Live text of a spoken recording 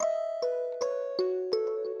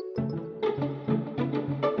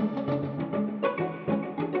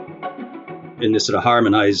in this sort of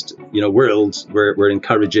harmonized, world, we're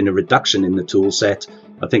encouraging a reduction in the tool set.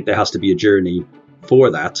 I think there has to be a journey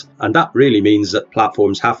for that. And that really means that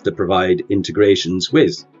platforms have to provide integrations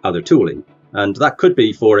with other tooling. And that could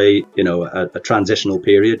be for a transitional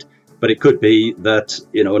period, but it could be that,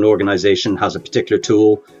 an organization has a particular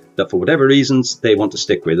tool that for whatever reasons they want to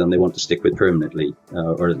stick with and they want to stick with permanently,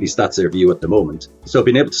 or at least that's their view at the moment. So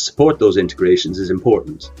being able to support those integrations is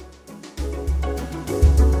important.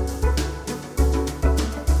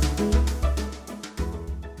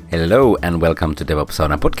 Hello and welcome to DevOps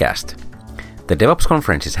Sauna Podcast. The DevOps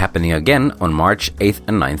conference is happening again on March 8th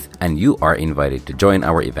and 9th, and you are invited to join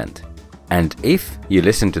our event. And if you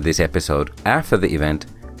listen to this episode after the event,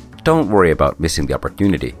 don't worry about missing the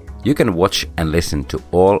opportunity. You can watch and listen to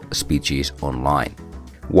all speeches online.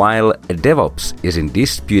 While DevOps is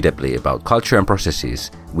indisputably about culture and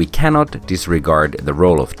processes, we cannot disregard the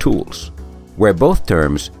role of tools. Where both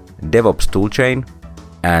terms, DevOps toolchain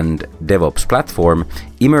and DevOps platform,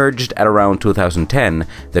 emerged at around 2010,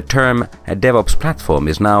 the term DevOps platform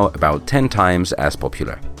is now about 10 times as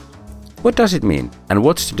popular. What does it mean, and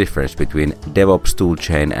what's the difference between DevOps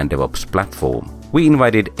toolchain and DevOps platform? We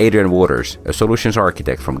invited Adrian Waters, a solutions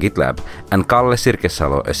architect from GitLab, and Kalle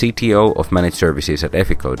Sirkesalo, a CTO of managed services at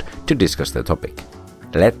Efficode, to discuss the topic.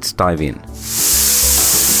 Let's dive in.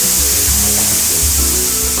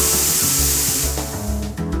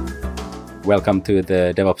 Welcome to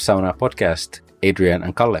the DevOps Sauna Podcast, Adrian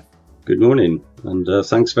and Kalle. Good morning, and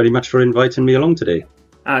thanks very much for inviting me along today.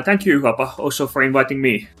 Thank you, Juha, also for inviting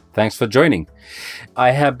me. Thanks for joining. I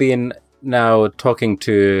have been now talking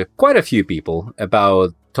to quite a few people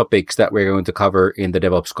about topics that we're going to cover in the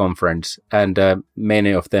DevOps conference, and many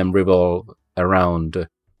of them revolve around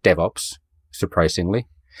DevOps, surprisingly.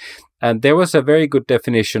 And there was a very good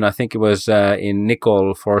definition, I think it was in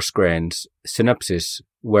Nicole Forsgren's synopsis,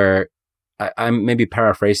 where I'm maybe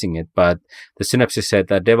paraphrasing it, but the synopsis said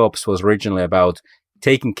that DevOps was originally about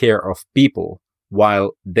taking care of people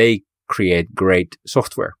while they create great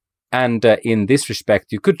software. And in this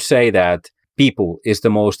respect, you could say that people is the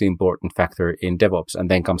most important factor in DevOps, and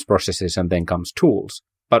then comes processes, and then comes tools.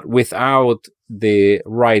 But without the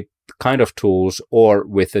right kind of tools, or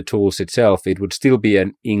with the tools itself, it would still be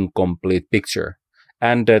an incomplete picture.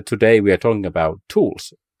 And today we are talking about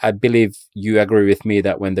tools. I believe you agree with me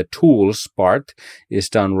that when the tools part is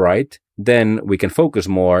done right, then we can focus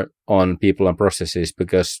more on people and processes,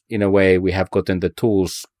 because in a way we have gotten the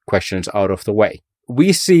tools questions out of the way.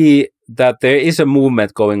 We see that there is a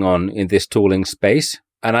movement going on in this tooling space,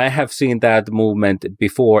 and I have seen that movement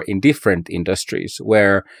before in different industries,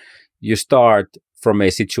 where you start from a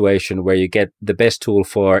situation where you get the best tool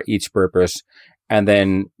for each purpose, and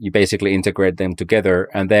then you basically integrate them together.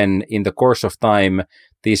 And then in the course of time,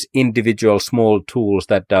 these individual small tools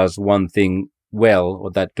that does one thing well,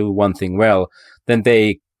 or that do one thing well, then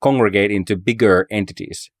they congregate into bigger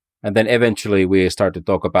entities. And then eventually we start to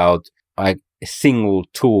talk about a single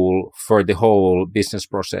tool for the whole business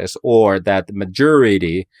process, or that the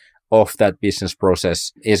majority of that business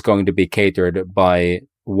process is going to be catered by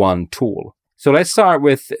one tool. So let's start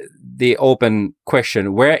with the open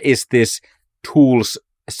question. Where is this tools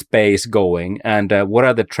space going, and what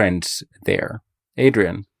are the trends there?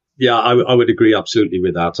 Adrian? Yeah, I would agree absolutely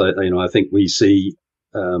with that. I think we see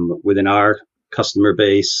within our customer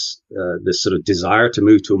base this sort of desire to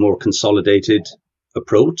move to a more consolidated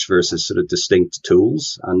approach versus sort of distinct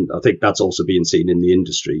tools. And I think that's also being seen in the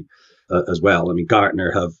industry as well. I mean,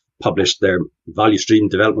 Gartner have published their Value Stream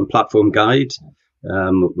Development Platform Guide,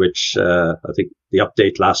 which I think the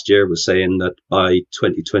update last year was saying that by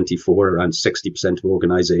 2024, around 60% of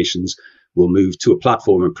organizations will move to a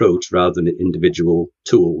platform approach rather than individual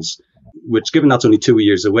tools, which, given that's only 2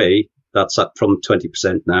 years away, that's up from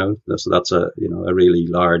 20% now. So that's a really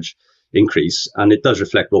large increase. And it does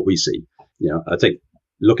reflect what we see. I think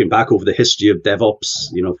looking back over the history of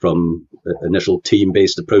DevOps, from initial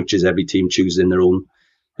team-based approaches, every team choosing their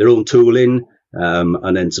own tooling,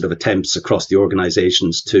 and then sort of attempts across the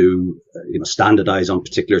organizations to standardize on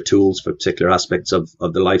particular tools for particular aspects of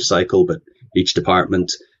the life cycle, but each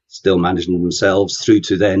department still managing themselves, through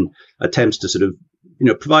to then attempts to sort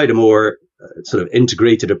of provide a more sort of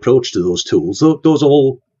integrated approach to those tools. So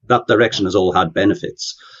that direction has all had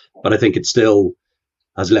benefits, but I think it still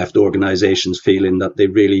has left organizations feeling that they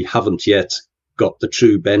really haven't yet got the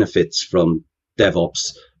true benefits from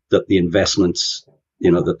DevOps that the investments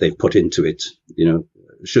that they've put into it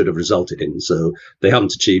should have resulted in. So they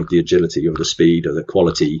haven't achieved the agility or the speed or the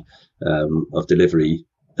quality of delivery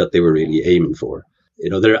that they were really aiming for.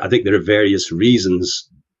 I think there are various reasons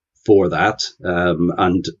for that,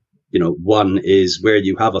 and One is where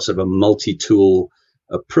you have a sort of a multi-tool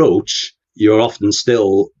approach, you're often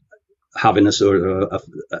still having a sort of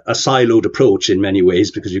a siloed approach in many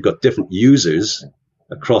ways, because you've got different users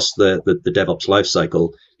across the DevOps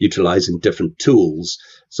lifecycle utilizing different tools.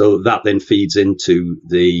 So that then feeds into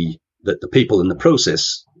the people in the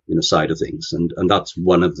process, side of things. And that's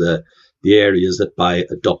one of the areas that by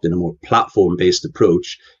adopting a more platform-based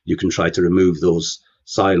approach, you can try to remove those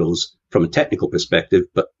silos from a technical perspective,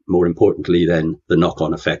 but more importantly, then the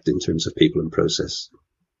knock-on effect in terms of people and process.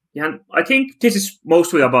 Yeah, and I think this is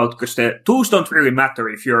mostly about, because the tools don't really matter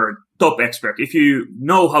if you're a top expert. If you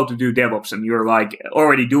know how to do DevOps and you're like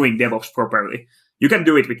already doing DevOps properly, you can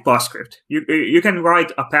do it with PostScript. You can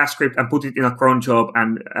write a PostScript and put it in a cron job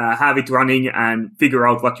and have it running and figure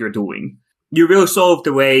out what you're doing. You will solve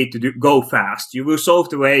the way to go fast. You will solve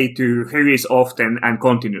the way to release often and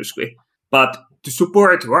continuously. But to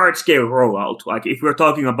support large-scale rollout, like if we're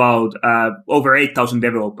talking about over 8,000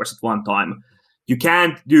 developers at one time, you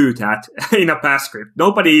can't do that in a PostScript.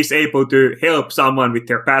 Nobody is able to help someone with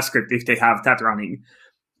their PostScript if they have that running.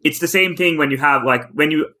 It's the same thing when you have,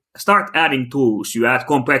 when you start adding tools, you add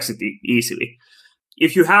complexity easily.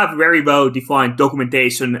 If you have very well-defined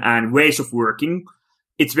documentation and ways of working,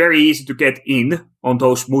 it's very easy to get in on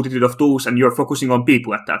those multitude of tools, and you're focusing on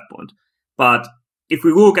people at that point. But if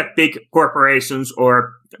we look at big corporations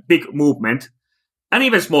or big movement, and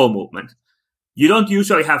even small movement, you don't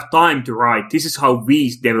usually have time to write, this is how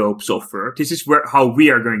we develop software. This is how we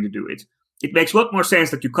are going to do it. It makes a lot more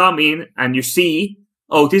sense that you come in and you see,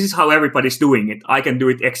 oh, this is how everybody's doing it. I can do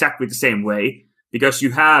it exactly the same way, because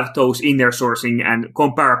you have those inner sourcing and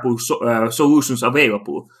comparable solutions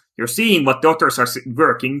available. You're seeing what others are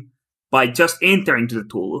working by just entering to the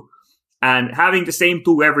tool. And having the same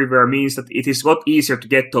tool everywhere means that it is a lot easier to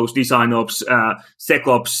get those design ops,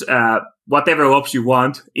 SecOps, whatever ops you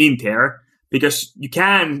want in there, because you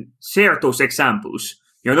can share those examples.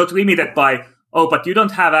 You're not limited by, oh, but you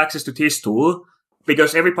don't have access to this tool,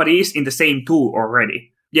 because everybody is in the same tool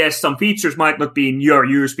already. Yes, some features might not be in your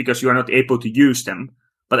use because you are not able to use them,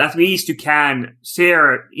 but at least you can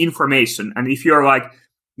share information. And if you're like,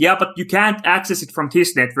 yeah, but you can't access it from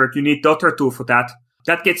this network, you need the other tool for that,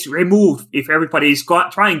 that gets removed if everybody is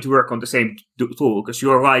trying to work on the same tool, because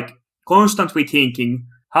you're like constantly thinking,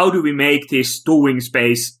 how do we make this tooling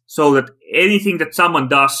space so that anything that someone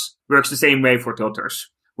does works the same way for the others?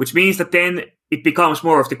 Which means that then it becomes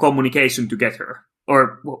more of the communication together.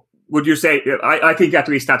 Or would you say, I think at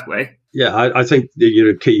least that way? Yeah, I think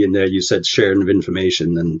the key in there, you said sharing of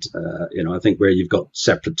information. And, I think where you've got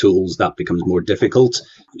separate tools, that becomes more difficult.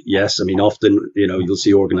 Yes, I mean, often, you'll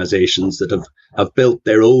see organizations that have built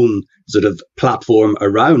their own sort of platform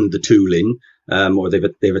around the tooling, or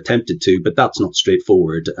they've attempted to, but that's not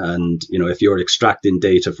straightforward. And, if you're extracting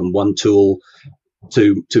data from one tool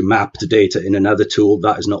to map to data in another tool,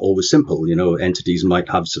 that is not always simple. Entities might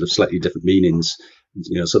have sort of slightly different meanings,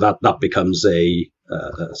 so that becomes a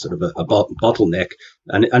sort of a bottleneck,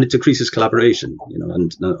 and it decreases collaboration,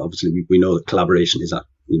 and obviously we know that collaboration is,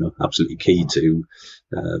 absolutely key to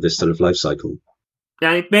this sort of life cycle.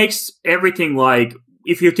 And it makes everything like,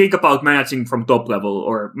 if you think about managing from top level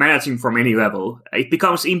or managing from any level, it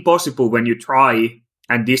becomes impossible when you try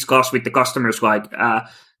and discuss with the customers,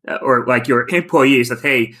 or like your employees, that,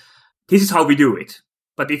 hey, this is how we do it.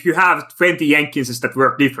 But if you have 20 Jenkinses that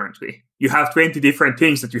work differently, you have 20 different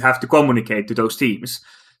things that you have to communicate to those teams.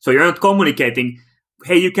 So you're not communicating,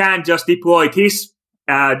 hey, you can't just deploy this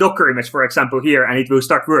Docker image, for example, here, and it will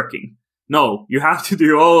start working. No, you have to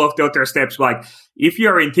do all of the other steps. Like, if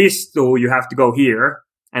you're in this tool, you have to go here.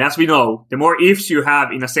 And as we know, the more ifs you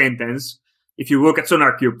have in a sentence, if you look at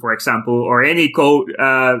SonarQube, for example, or any code,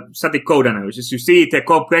 static code analysis, you see the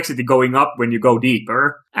complexity going up when you go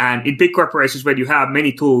deeper. And in big corporations, when you have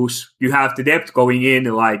many tools, you have the depth going in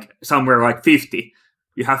like somewhere like 50.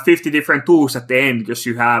 You have 50 different tools at the end, because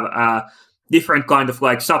you have different kind of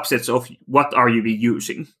like subsets of what are you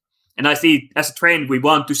using. And I see as a trend, we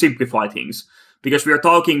want to simplify things, because we are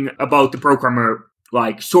talking about the programmer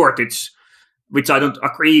like shortage, which I don't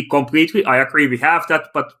agree completely. I agree we have that,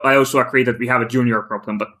 but I also agree that we have a junior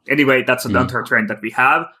problem. But anyway, that's another trend that we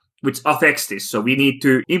have, which affects this. So we need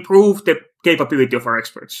to improve the capability of our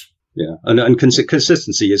experts. Yeah, and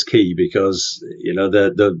consistency is key, because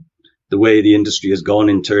the way the industry has gone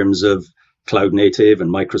in terms of cloud native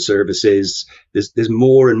and microservices, there's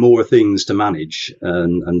more and more things to manage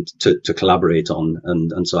and to collaborate on,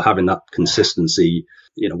 and so having that consistency,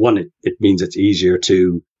 one, it means it's easier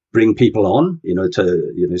to bring people on,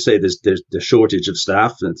 say there's the shortage of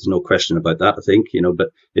staff, and there's no question about that, I think, but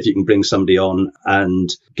if you can bring somebody on and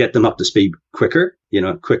get them up to speed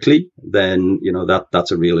quickly, then,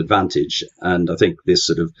 that's a real advantage. And I think this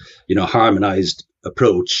sort of, harmonized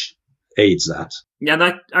approach aids that. Yeah,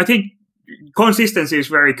 and I think consistency is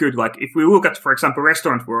very good. Like if we look at, for example,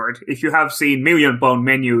 Restaurant World, if you have seen £1 Million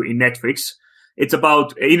Menu in Netflix, it's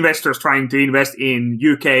about investors trying to invest in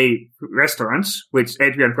UK restaurants, which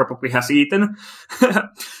Adrian probably has eaten.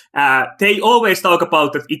 They always talk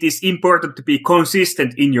about that it is important to be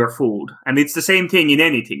consistent in your food. And it's the same thing in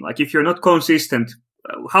anything. Like if you're not consistent,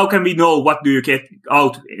 how can we know what do you get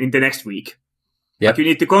out in the next week? Yep. Like you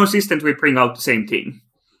need to consistently bring out the same thing.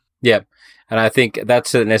 Yeah. And I think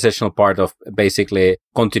that's an essential part of basically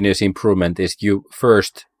continuous improvement is you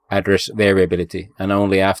first address variability, and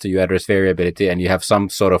only after you address variability and you have some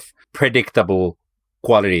sort of predictable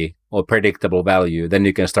quality or predictable value, then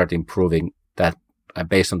you can start improving that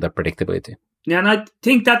based on that predictability. Yeah, and I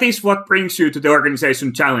think that is what brings you to the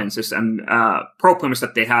organization challenges and problems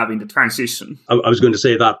that they have in the transition. I was going to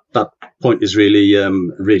say that point is really,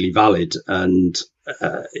 really valid. And,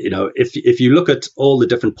 if you look at all the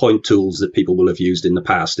different point tools that people will have used in the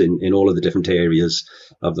past in all of the different areas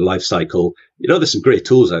of the life cycle, there's some great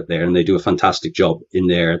tools out there and they do a fantastic job in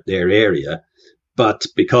their area. But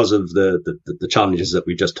because of the challenges that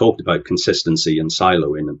we just talked about, consistency and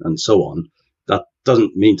siloing and so on, that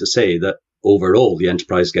doesn't mean to say that overall the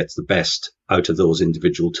enterprise gets the best out of those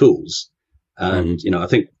individual tools. And, I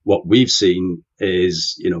think what we've seen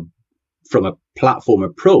is, from a platform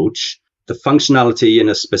approach, the functionality in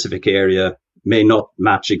a specific area may not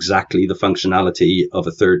match exactly the functionality of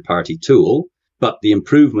a third-party tool, but the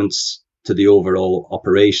improvements to the overall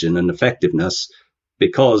operation and effectiveness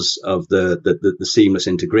because of the seamless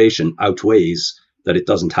integration outweighs that it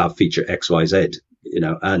doesn't have feature XYZ,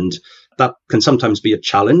 and that can sometimes be a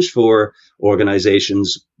challenge for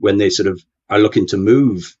organizations when they sort of are looking to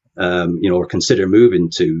move, or consider moving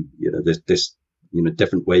to, this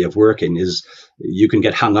different way of working. Is you can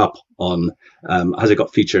get hung up on, has it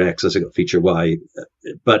got feature X, has it got feature Y?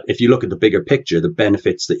 But if you look at the bigger picture, the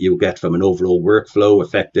benefits that you'll get from an overall workflow,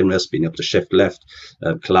 effectiveness, being able to shift left,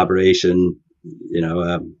 collaboration,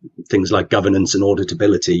 things like governance and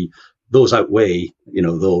auditability, those outweigh,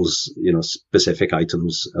 those, specific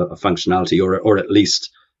items of functionality, or at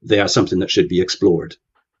least they are something that should be explored.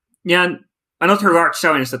 Yeah. And another large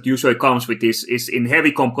challenge that usually comes with this is in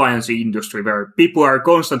heavy compliance industry where people are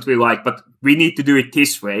constantly like, but we need to do it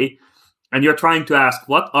this way. And you're trying to ask,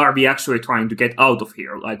 what are we actually trying to get out of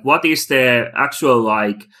here? Like, what is the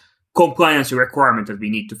actual compliance requirement that we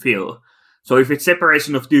need to fill? So if it's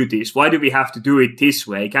separation of duties, why do we have to do it this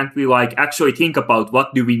way? Can't we actually think about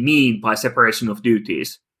what do we mean by separation of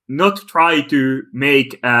duties? Not try to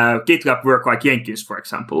make GitLab work like Jenkins, for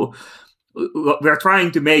example. We're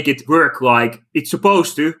trying to make it work like it's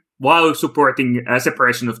supposed to while supporting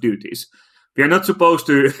separation of duties. We are not supposed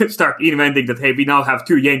to start inventing that, hey, we now have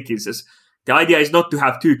 2 Jenkinses. The idea is not to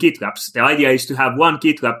have 2 GitLabs. The idea is to have one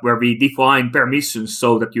GitLab where we define permissions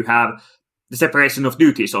so that you have the separation of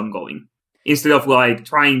duties ongoing. Instead of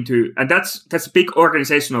trying to, and that's a big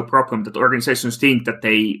organizational problem that organizations think that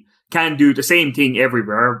they can do the same thing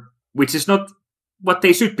everywhere, which is not what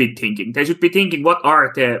they should be thinking. They should be thinking what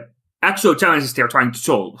are the actual challenges they're trying to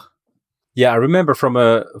solve. Yeah, I remember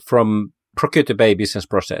from procure-to-pay business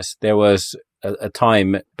process, there was a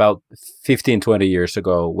time about 15, 20 years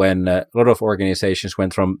ago when a lot of organizations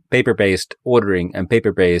went from paper-based ordering and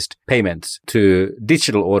paper-based payments to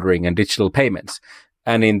digital ordering and digital payments.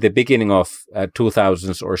 And in the beginning of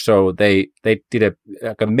 2000s or so, they did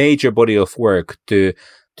a major body of work to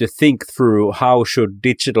think through how should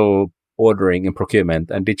digital ordering in procurement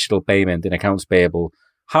and digital payment in accounts payable,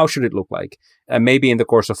 how should it look like? And maybe in the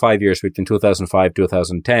course of 5 years, between 2005,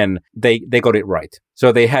 2010, they got it right.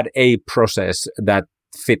 So they had a process that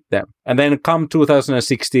fit them. And then come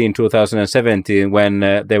 2016, 2017, when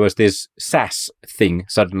there was this SaaS thing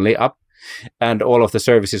suddenly up and all of the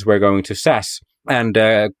services were going to SaaS. And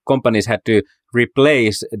companies had to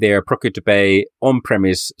replace their procure-to-pay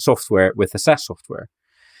on-premise software with the SaaS software.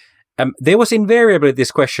 There was invariably this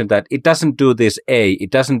question that it doesn't do this A, it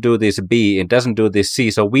doesn't do this B, it doesn't do this C,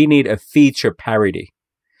 so we need a feature parity.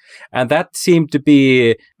 And that seemed to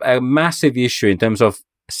be a massive issue in terms of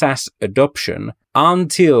SaaS adoption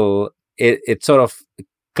until it sort of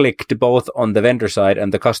clicked both on the vendor side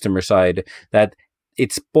and the customer side that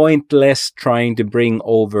it's pointless trying to bring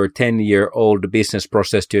over 10-year-old business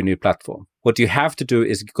process to a new platform. What you have to do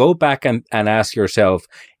is go back and ask yourself,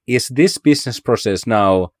 is this business process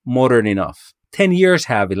now modern enough? 10 years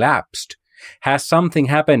have elapsed. Has something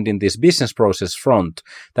happened in this business process front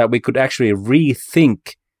that we could actually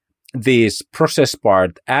rethink this process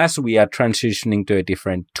part as we are transitioning to a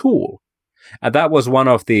different tool? And that was one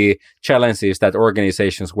of the challenges that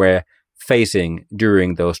organizations were facing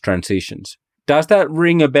during those transitions. Does that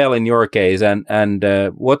ring a bell in your case? And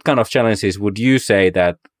what kind of challenges would you say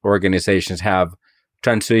that organizations have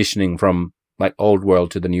transitioning from like old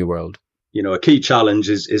world to the new world? You know, a key challenge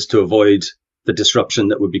is to avoid the disruption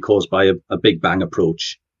that would be caused by a big bang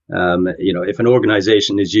approach. You know, if an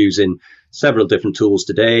organization is using several different tools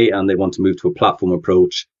today and they want to move to a platform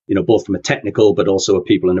approach, you know, both from a technical but also a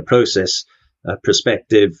people and a process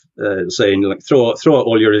perspective, saying like throw out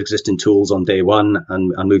all your existing tools on day one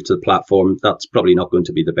and move to the platform, that's probably not going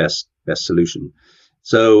to be the best solution.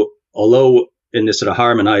 So although in this sort of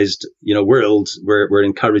harmonized, you know, world, we're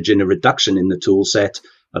encouraging a reduction in the tool set,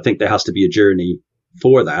 I think there has to be a journey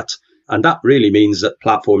for that. And that really means that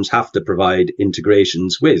platforms have to provide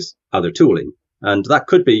integrations with other tooling. And that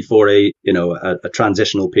could be for a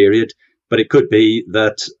transitional period, but it could be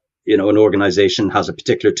that, you know, an organization has a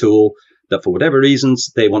particular tool that for whatever reasons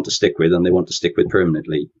they want to stick with and they want to stick with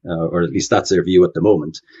permanently, or at least that's their view at the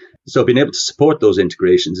moment. So being able to support those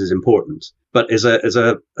integrations is important, but is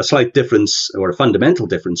a slight difference or a fundamental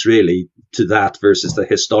difference really to that versus the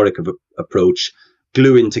historic approach,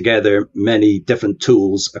 gluing together many different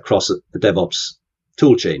tools across the DevOps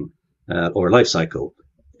tool chain or lifecycle.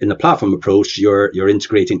 In the platform approach, you're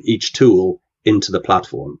integrating each tool into the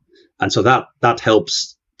platform, and so that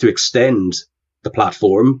helps to extend the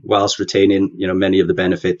platform whilst retaining, you know, many of the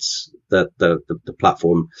benefits that the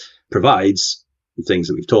platform provides, things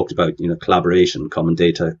that we've talked about, you know, collaboration, common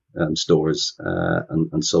data stores,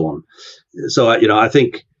 and so on. So, you know, I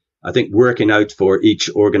think working out for each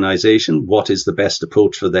organization what is the best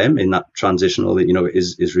approach for them in that transitional, you know,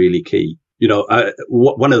 is really key. You know,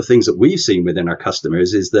 one of the things that we've seen within our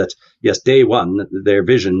customers is that, yes, day one, their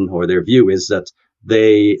vision or their view is that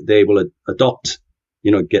they will adopt,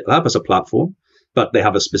 you know, GitLab as a platform, but they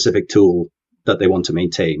have a specific tool that they want to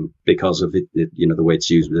maintain because of it, you know, the way it's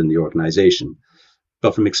used within the organization.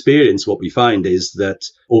 But from experience, what we find is that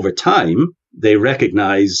over time, they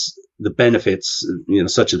recognize the benefits, you know,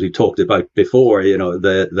 such as we talked about before, you know,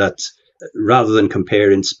 that rather than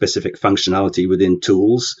comparing specific functionality within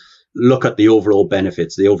tools, look at the overall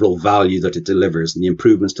benefits, the overall value that it delivers and the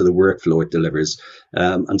improvements to the workflow it delivers.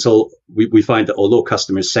 And so we find that although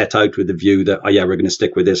customers set out with the view that, oh yeah, we're going to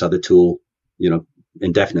stick with this other tool, you know,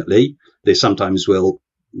 indefinitely, they sometimes will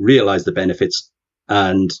realize the benefits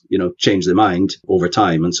and, you know, change their mind over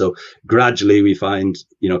time. And so gradually we find,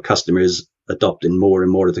 you know, customers adopting more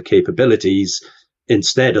and more of the capabilities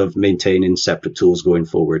instead of maintaining separate tools going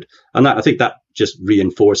forward. And I think that just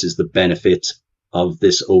reinforces the benefit of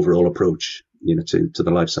this overall approach, you know, to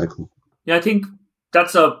the life cycle. Yeah, I think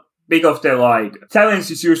that's a big of the like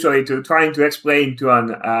challenge is usually to trying to explain to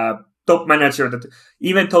an top manager that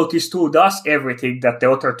even though this tool does everything that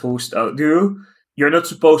the other tools do, you're not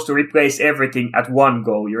supposed to replace everything at one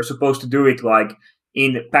go. You're supposed to do it like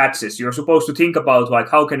in patches. You're supposed to think about like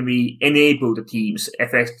how can we enable the teams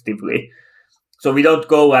effectively, so we don't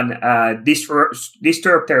go and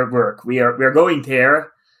disturb their work. We are going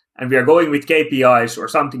there and we are going with KPIs or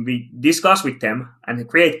something. We discuss with them and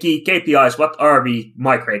create key KPIs. What are we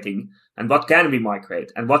migrating and what can we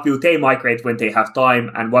migrate and what will they migrate when they have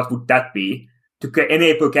time and what would that be to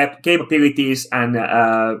enable capabilities and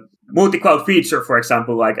multi-cloud feature, for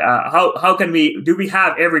example, like how can do we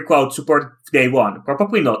have every cloud support day one?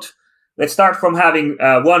 Probably not. Let's start from having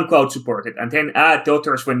one cloud supported and then add the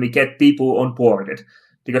others when we get people onboarded.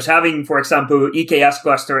 Because having, for example, EKS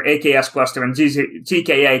cluster, AKS cluster, and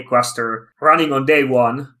GKA cluster running on day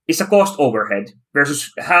one is a cost overhead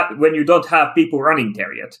versus when you don't have people running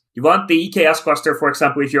there yet. You want the EKS cluster, for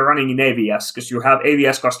example, if you're running in AVS, because you have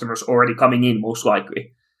AVS customers already coming in, most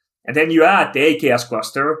likely. And then you add the AKS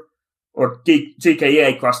cluster or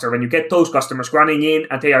GKA cluster when you get those customers running in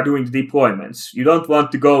and they are doing the deployments. You don't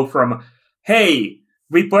want to go from, hey,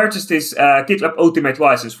 we purchased this GitLab Ultimate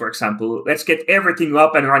license, for example. Let's get everything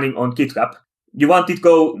up and running on GitLab. You want it to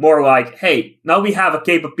go more like, hey, now we have a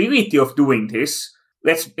capability of doing this.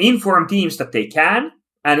 Let's inform teams that they can,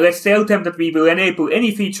 and let's tell them that we will enable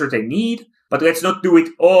any feature they need, but let's not do it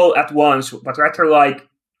all at once, but rather like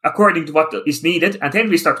according to what is needed. And then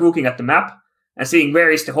we start looking at the map and seeing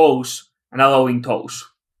where is the holes and allowing those.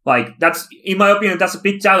 Like that's, in my opinion, that's a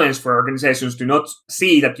big challenge for organizations to not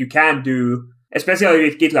see that you can do. Especially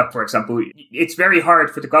with GitLab, for example, it's very hard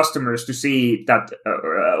for the customers to see that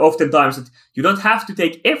oftentimes that you don't have to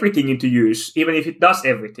take everything into use, even if it does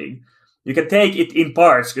everything. You can take it in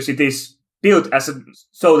parts because it is built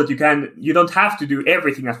so that you don't have to do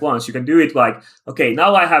everything at once. You can do it like, okay,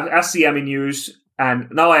 now I have SCM in use, and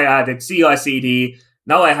now I added CI/CD.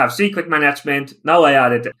 Now I have secret management. Now I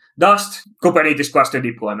added Dust, Kubernetes cluster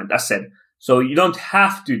deployment, as said. So you don't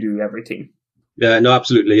have to do everything. Yeah, no,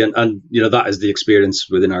 absolutely, and that is the experience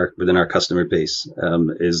within our customer base,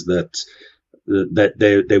 is that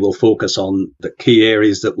they will focus on the key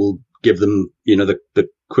areas that will give them the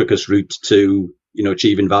quickest route to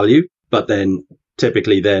achieving value. But then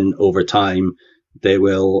typically over time they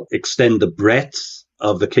will extend the breadth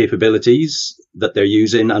of the capabilities that they're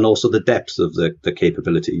using and also the depth of the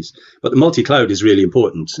capabilities. But the multi-cloud is really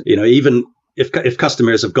important. Even if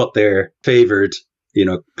customers have got their favored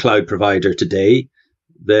cloud provider today,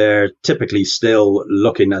 they're typically still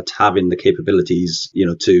looking at having the capabilities,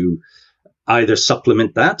 to either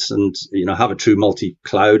supplement that and, have a true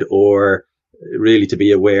multi-cloud, or really to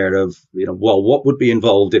be aware of, what would be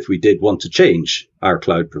involved if we did want to change our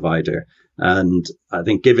cloud provider. And I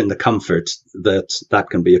think given the comfort that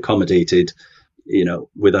can be accommodated,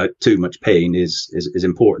 without too much pain is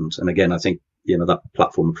important. And again, I think, that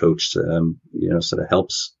platform approach, sort of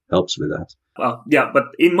helps with that. Well, yeah, but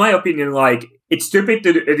in my opinion, it's stupid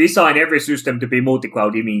to design every system to be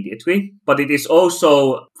multi-cloud immediately, but it is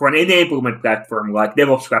also, for an enablement platform like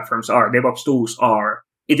DevOps platforms are, DevOps tools are,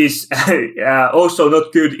 it is also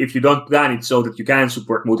not good if you don't plan it so that you can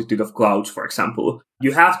support multitude of clouds, for example.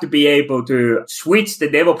 You have to be able to switch the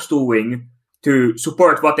DevOps tooling to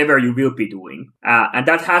support whatever you will be doing. And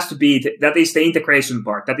that has to be, that is the integration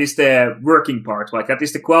part. That is the working part. That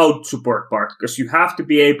is the cloud support part, because you have to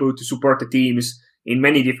be able to support the teams in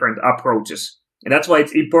many different approaches. And that's why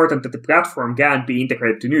it's important that the platform can be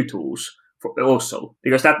integrated to new tools also,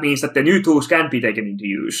 because that means that the new tools can be taken into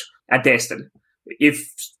use and tested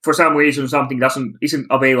if for some reason something isn't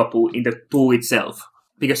available in the tool itself.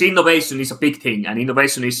 Because innovation is a big thing, and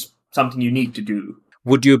innovation is something you need to do.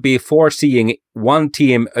 Would you be foreseeing one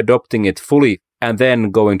team adopting it fully and then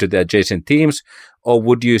going to the adjacent teams? Or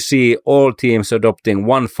would you see all teams adopting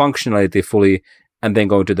one functionality fully and then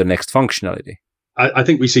going to the next functionality? I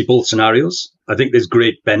think we see both scenarios. I think there's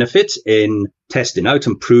great benefit in testing out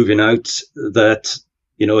and proving out that,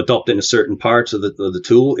 adopting a certain part of the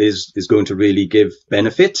tool is going to really give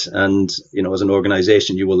benefit. And, as an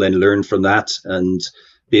organization, you will then learn from that and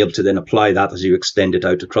be able to then apply that as you extend it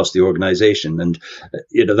out across the organization. And,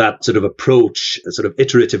 that sort of approach, sort of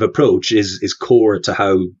iterative approach is core to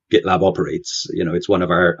how GitLab operates. It's one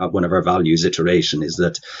of our values, iteration, is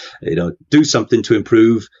that, do something to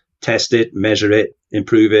improve, test it, measure it,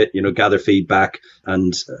 improve it, gather feedback.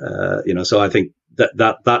 And, so I think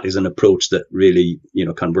that is an approach that really,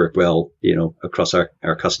 can work well, across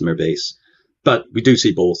our customer base. But we do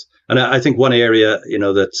see both. And I think one area,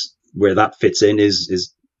 that's where that fits in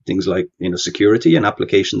is things like, security and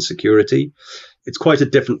application security. It's quite a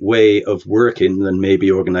different way of working than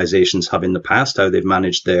maybe organizations have in the past, how they've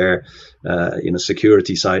managed their,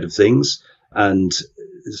 security side of things. And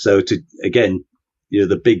so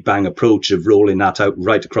the big bang approach of rolling that out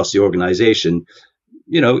right across the organization,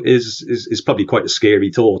 is probably quite a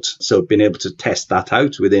scary thought. So being able to test that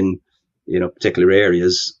out within, particular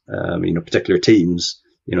areas, particular teams,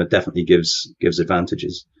 definitely gives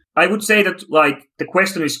advantages. I would say that the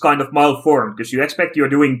question is kind of malformed, because you expect you're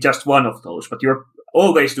doing just one of those, but you're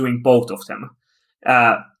always doing both of them.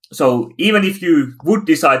 So even if you would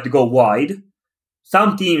decide to go wide,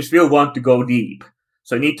 some teams will want to go deep.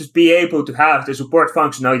 So you need to be able to have the support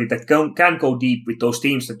functionality that can go deep with those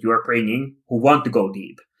teams that you are bringing who want to go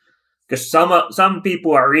deep. Because some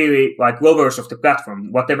people are really lovers of the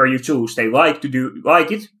platform. Whatever you choose, they like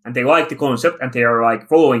it, and they like the concept, and they are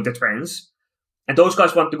following the trends. And those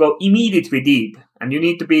guys want to go immediately deep, and you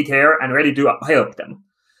need to be there and ready to help them.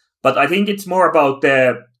 But I think it's more about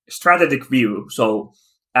the strategic view. So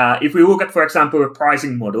if we look at, for example, a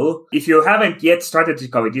pricing model, if you haven't yet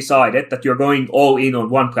strategically decided that you're going all in on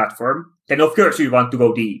one platform, then of course you want to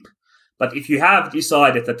go deep. But if you have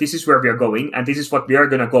decided that this is where we are going and this is what we are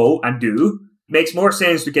going to go and do, it makes more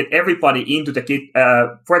sense to get everybody into the Git,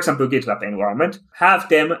 for example, GitLab environment, have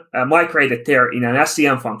them migrated there in an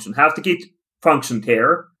SCM function, have the Git function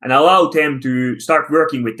there, and allow them to start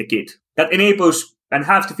working with the Git. That enables and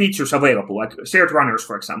have the features available, like shared runners,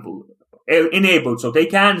 for example, enabled, so they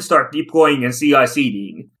can start deploying and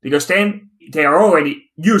CI/CDing, because then they are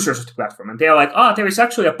already users of the platform, and they are like, there is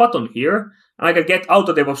actually a button here, and I can get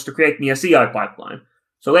AutoDevOps to create me a CI pipeline.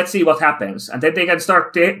 So let's see what happens. And then they can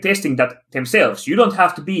start testing that themselves. You don't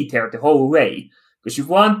have to be there the whole way, because you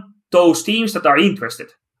want those teams that are interested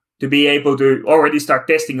to be able to already start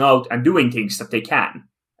testing out and doing things that they can.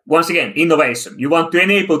 once again, innovation. You want to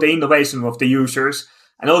enable the innovation of the users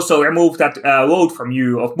and also remove that load from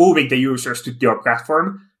you of moving the users to your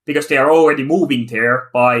platform, because they are already moving there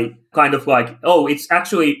by kind of like, oh, it's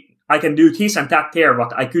actually, I can do this and that there,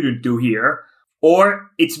 what I couldn't do here. Or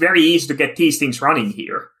it's very easy to get these things running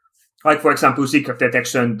here. Like, for example, secret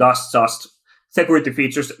detection, dust security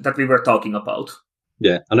features that we were talking about.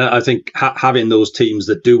 Yeah, and I think having those teams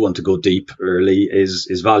that do want to go deep early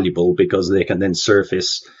is valuable, because they can then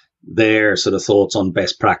surface their sort of thoughts on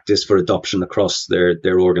best practice for adoption across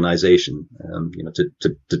their organization,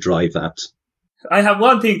 to drive that. I have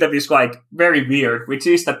one thing that is like very weird, which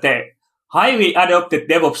is that the highly adopted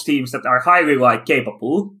DevOps teams that are highly like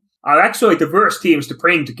capable are actually the worst teams to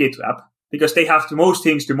bring to GitLab, because they have the most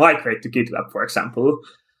things to migrate to GitLab, for example,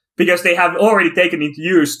 because they have already taken into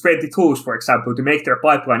use 20 tools, for example, to make their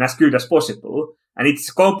pipeline as good as possible. And it's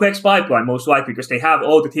a complex pipeline, most likely, because they have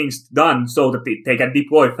all the things done so that they can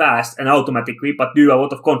deploy fast and automatically, but do a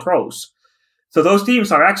lot of controls. So those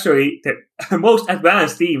teams are actually, the most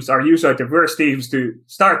advanced teams are usually the worst teams to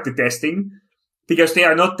start the testing, because they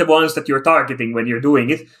are not the ones that you're targeting when you're doing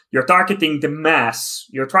it. You're targeting the mass.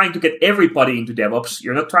 You're trying to get everybody into DevOps.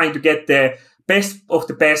 You're not trying to get the best of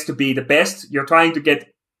the best to be the best. You're trying to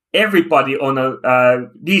get everybody on a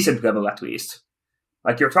decent level, at least.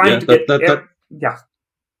 Like, you're trying to get... Yeah.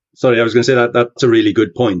 Sorry, I was going to say that's a really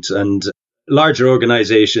good point. And larger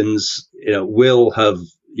organizations, will have,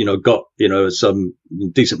 got, some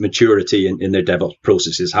decent maturity in their DevOps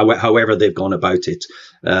processes, however they've gone about it.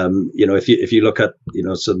 If you look at,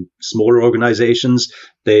 some smaller organizations,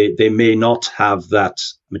 they may not have that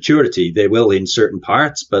maturity. They will in certain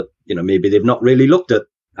parts, but, maybe they've not really looked at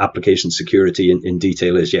application security in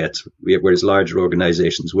detail as yet, whereas larger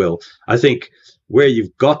organizations will. I think where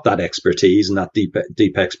you've got that expertise and that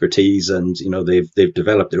deep expertise, and they've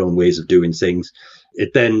developed their own ways of doing things,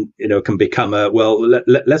 it then can become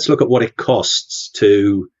let's look at what it costs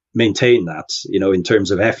to maintain that, in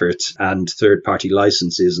terms of effort and third-party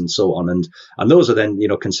licenses and so on. And those are then,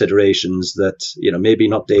 considerations that, maybe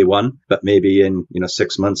not day one, but maybe in,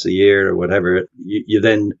 6 months, a year or whatever, you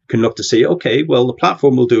then can look to see, okay, well, the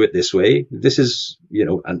platform will do it this way. This is,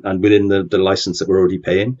 and within the license that we're already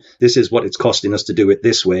paying, this is what it's costing us to do it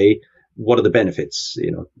this way. What are the benefits?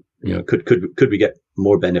 Could we get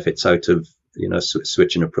more benefits out of,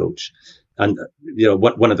 switching approach? And,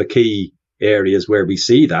 one of the key areas where we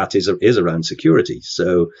see that is around security.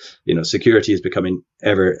 So, security is becoming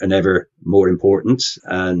ever more important.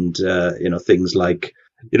 And, things like,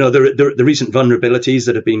 the recent vulnerabilities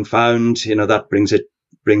that have been found, that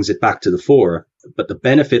brings it back to the fore. But the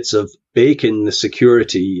benefits of baking the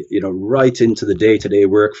security, right into the day-to-day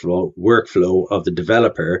workflow of the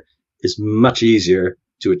developer is much easier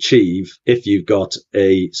to achieve if you've got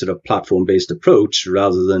a sort of platform-based approach,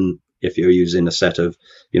 rather than if you're using a set of,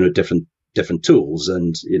 different tools.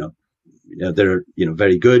 And, there are,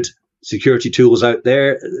 very good security tools out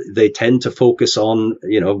there. They tend to focus on,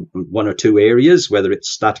 one or two areas, whether it's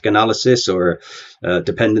static analysis or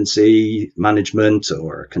dependency management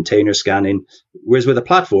or container scanning. Whereas with a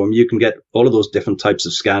platform, you can get all of those different types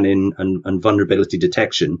of scanning and vulnerability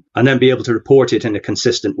detection, and then be able to report it in a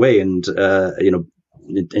consistent way. And,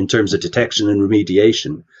 in terms of detection and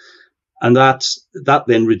remediation. And that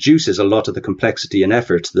then reduces a lot of the complexity and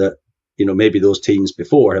effort that, maybe those teams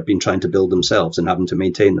before have been trying to build themselves and having to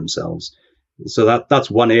maintain themselves. So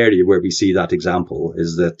that's one area where we see that example,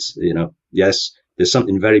 is that, yes, there's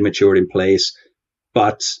something very mature in place,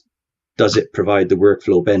 but does it provide the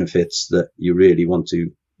workflow benefits that you really want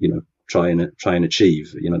to, try and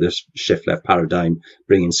achieve? This shift left paradigm,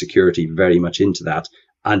 bringing security very much into that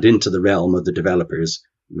and into the realm of the developers,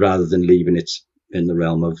 rather than leaving it in the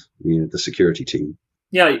realm of, the security team.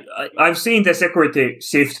 Yeah, I've seen the security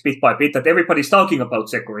shift bit by bit, that everybody's talking about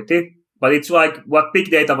security, but it's like what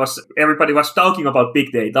big data was, everybody was talking about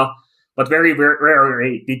big data, but very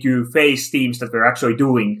rarely did you face teams that were actually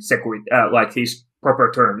doing security, like these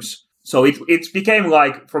proper terms. So it became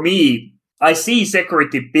like, for me, I see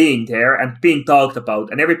security being there and being talked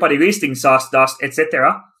about, and everybody listing SaaS, Dust,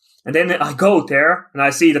 etc. And then I go there and I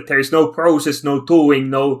see that there is no process, no tooling,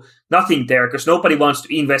 nothing there, because nobody wants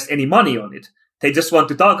to invest any money on it. They just want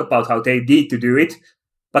to talk about how they need to do it,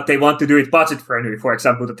 but they want to do it budget friendly, for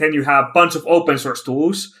example. That then you have a bunch of open source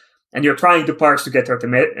tools and you're trying to parse together the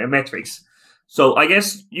metrics. So I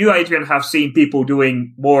guess you, Adrian, have seen people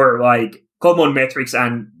doing more like common metrics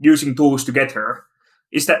and using tools together.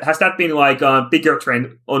 Has that been like a bigger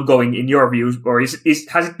trend ongoing in your views, or has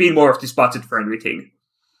it been more of this budget friendly thing?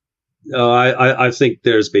 No, I think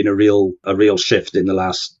there's been a real shift in the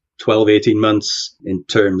last 12, 18 months in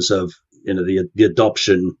terms of, the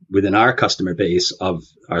adoption within our customer base of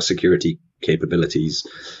our security capabilities.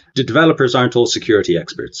 The developers aren't all security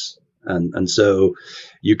experts, and so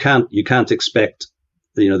you can't expect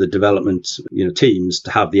the development teams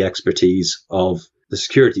to have the expertise of the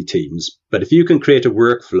security teams. But if you can create a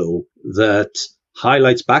workflow that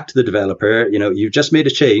highlights back to the developer, you've just made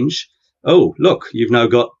a change. Oh, look, you've now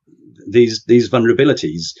got these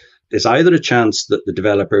vulnerabilities. There's either a chance that the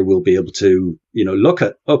developer will be able to, look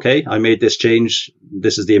at, okay, I made this change.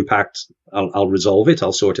 This is the impact. I'll resolve it.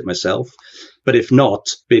 I'll sort it myself. But if not,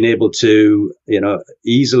 being able to,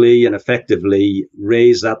 easily and effectively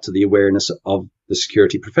raise that to the awareness of the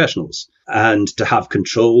security professionals and to have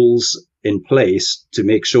controls in place to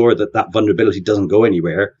make sure that that vulnerability doesn't go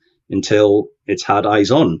anywhere until it's had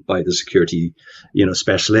eyes on by the security,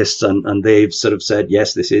 specialists, and they've sort of said,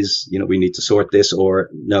 yes, this is, we need to sort this, or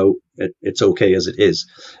no, it's okay as it is.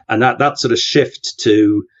 And that sort of shift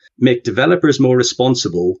to make developers more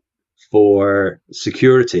responsible for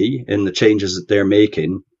security in the changes that they're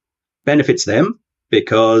making benefits them,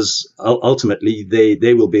 because ultimately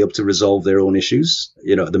they will be able to resolve their own issues,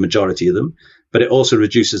 the majority of them, but it also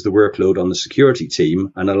reduces the workload on the security team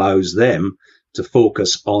and allows them to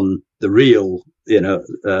focus on the real,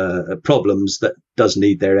 problems that does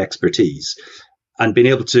need their expertise. And being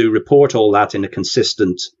able to report all that in a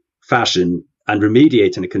consistent fashion and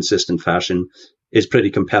remediate in a consistent fashion is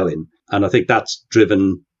pretty compelling. And I think that's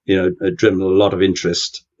driven a lot of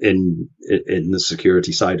interest in the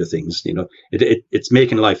security side of things. It's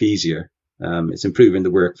making life easier. It's improving the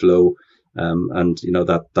workflow. And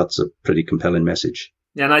that's a pretty compelling message.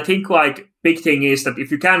 And I think big thing is that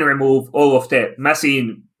if you can remove all of the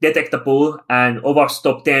machine detectable and OWASP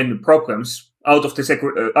top 10 problems out of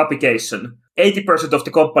the application, 80% of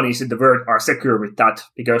the companies in the world are secure with that,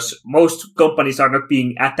 because most companies are not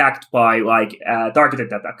being attacked by targeted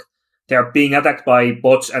attack. They are being attacked by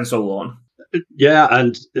bots and so on. Yeah,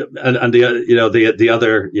 and the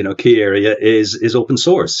other key area is open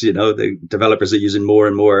source. The developers are using more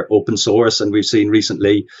and more open source, and we've seen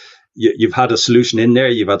recently you've had a solution in there,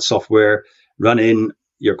 you've had software run in,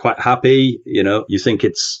 you're quite happy, you think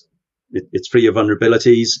it's free of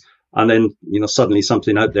vulnerabilities, and then suddenly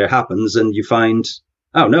something out there happens, and you find,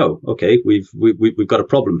 oh no, okay, we've got a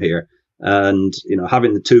problem here, and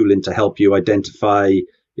having the tooling to help you identify,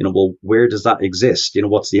 well, where does that exist?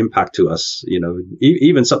 What's the impact to us?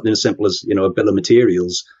 Even something as simple as a bill of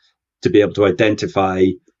materials to be able to identify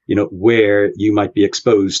where you might be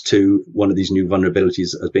exposed to one of these new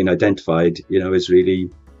vulnerabilities as being identified, is really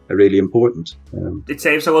important. It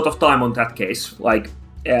saves a lot of time on that case.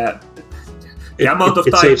 The amount of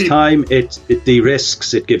time. It saves time. It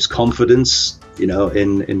de-risks. It gives confidence,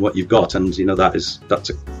 in what you've got, and that's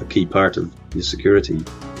a key part of your security.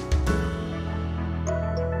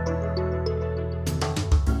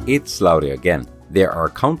 It's Lauri again. There are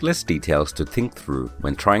countless details to think through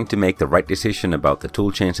when trying to make the right decision about the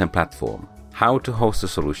toolchains and platform, how to host a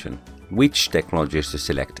solution, which technologies to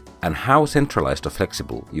select, and how centralized or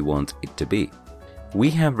flexible you want it to be. We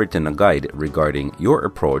have written a guide regarding your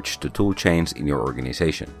approach to toolchains in your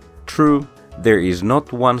organization. True, there is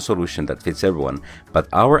not one solution that fits everyone, but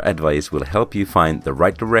our advice will help you find the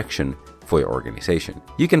right direction for your organization.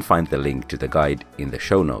 You can find the link to the guide in the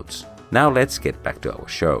show notes. Now let's get back to our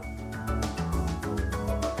show.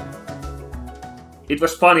 It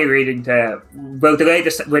was funny reading the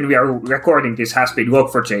latest when we are recording this has been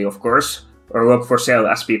Log4j, of course, or Log4Shell,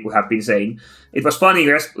 as people have been saying. It was funny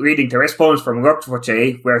reading the response from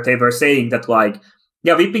Log4j, where they were saying that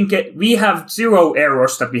we have 0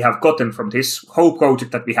 errors that we have gotten from this whole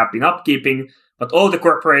project that we have been upkeeping, but all the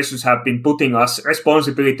corporations have been putting us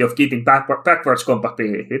responsibility of keeping backwards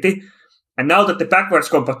compatibility. And now that the backwards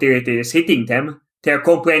compatibility is hitting them, they're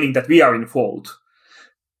complaining that we are in fault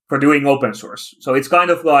for doing open source. So it's kind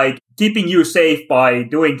of keeping you safe by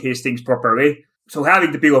doing these things properly. So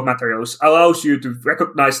having the bill of materials allows you to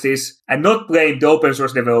recognize this and not blame the open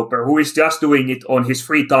source developer who is just doing it on his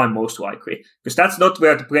free time, most likely. Because that's not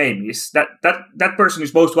where the blame is. That person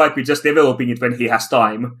is most likely just developing it when he has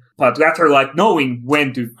time. But rather knowing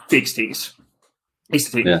when to fix things is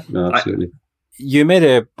the thing. Yeah, no, absolutely. You made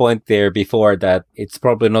a point there before that it's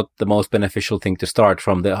probably not the most beneficial thing to start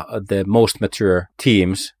from the most mature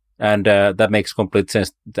teams. And that makes complete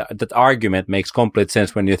sense. That argument makes complete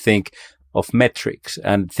sense when you think of metrics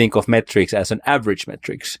and think of metrics as an average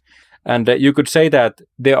metrics. And you could say that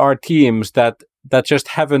there are teams that just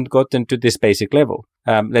haven't gotten to this basic level.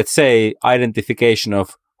 Let's say identification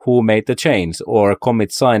of who made the change or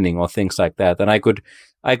commit signing or things like that. And I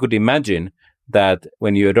could imagine that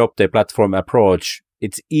when you adopt a platform approach,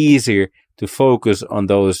 it's easier to focus on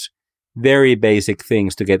those very basic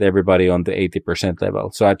things to get everybody on the 80%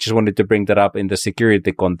 level. So I just wanted to bring that up in the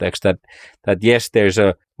security context that yes, there's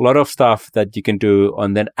a lot of stuff that you can do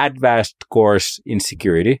on an advanced course in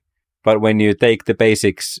security, but when you take the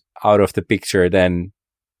basics out of the picture, then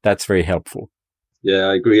that's very helpful. Yeah,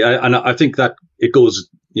 I agree. And I think that it goes,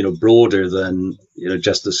 broader than,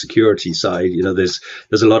 just the security side.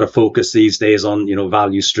 There's a lot of focus these days on,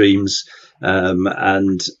 value streams,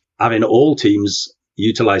 and having all teams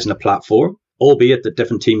utilizing a platform, albeit that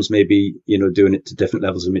different teams may be, doing it to different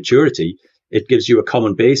levels of maturity. It gives you a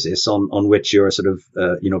common basis on which your sort of,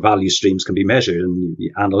 value streams can be measured and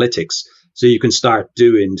analytics. So you can start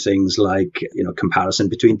doing things like, comparison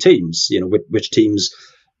between teams, which teams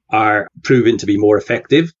are proven to be more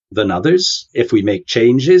effective than others. If we make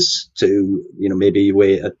changes to, maybe the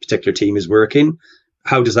way a particular team is working,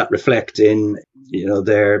 how does that reflect in,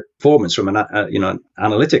 their performance from an,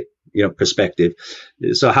 analytic, perspective?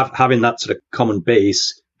 So having that sort of common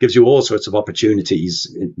base gives you all sorts of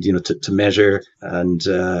opportunities, to measure and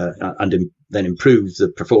then improve the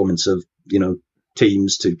performance of,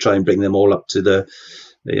 teams to try and bring them all up to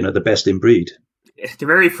the best in breed. The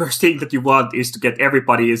very first thing that you want is to get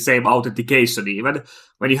everybody the same authentication. Even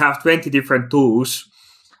when you have 20 different tools,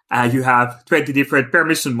 you have 20 different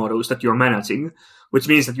permission models that you're managing, which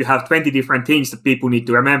means that you have 20 different things that people need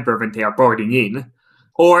to remember when they are boarding in.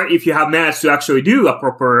 Or if you have managed to actually do a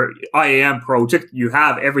proper IAM project, you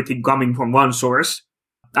have everything coming from one source.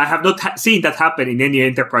 I have not seen that happen in any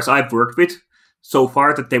enterprise I've worked with so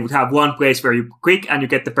far, that they would have one place where you click and you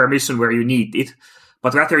get the permission where you need it.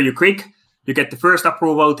 But rather you click, you get the first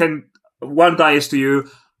approval, then one guy is to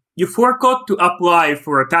you forgot to apply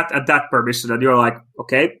for that and that permission. And you're like,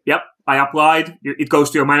 okay, yep, I applied. It goes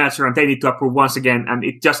to your manager and they need to approve once again. And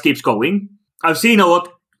it just keeps going. I've seen a lot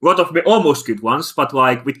of almost good ones, but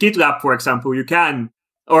like with GitLab, for example, you can,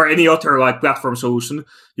 or any other like platform solution,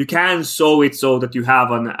 you can show it so that you have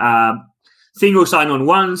an single sign-on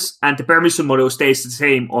once and the permission model stays the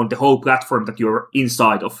same on the whole platform that you're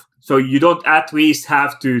inside of. So you don't at least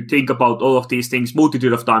have to think about all of these things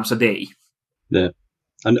multitude of times a day. Yeah.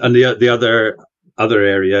 And the other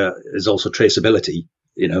area is also traceability.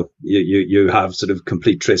 You have sort of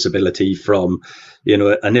complete traceability from,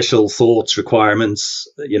 initial thoughts, requirements,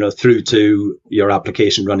 through to your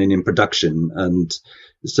application running in production. And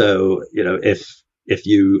so, if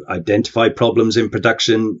you identify problems in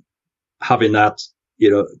production, having that,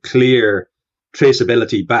 clear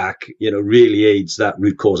traceability back, really aids that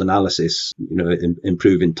root cause analysis,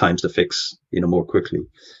 improving times to fix, more quickly.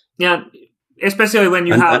 Yeah, especially when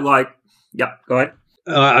you have go ahead.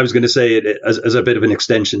 I was going to say it as a bit of an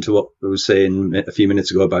extension to what I was saying a few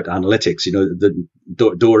minutes ago about analytics. The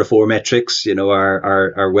DORA 4 metrics,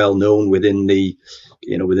 are well known within the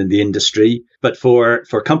industry. But for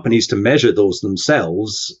companies to measure those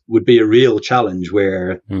themselves would be a real challenge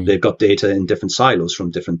where they've got data in different silos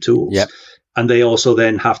from different tools. Yep. And they also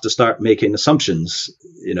then have to start making assumptions,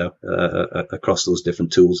 across those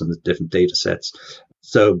different tools and the different data sets.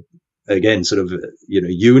 So again, sort of,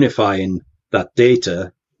 unifying that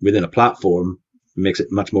data within a platform makes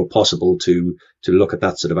it much more possible to look at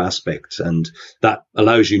that sort of aspect. And that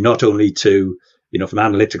allows you not only to, from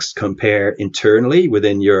analytics, compare internally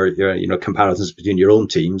within your comparisons between your own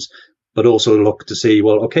teams, but also look to see,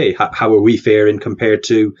 well, okay, how are we faring compared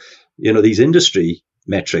to, these industry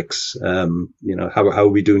metrics? How are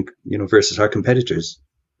we doing, versus our competitors?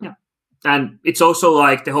 Yeah. And it's also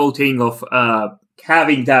like the whole thing of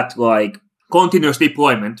having that like continuous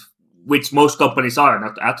deployment, which most companies are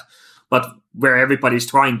not at, but where everybody's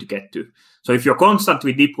trying to get to. So if you're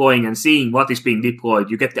constantly deploying and seeing what is being deployed,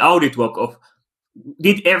 you get the audit log of,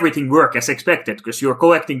 did everything work as expected? Because you're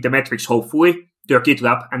collecting the metrics, hopefully, to your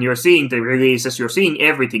GitLab, and you're seeing the releases, you're seeing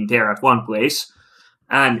everything there at one place.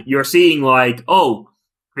 And you're seeing like, oh,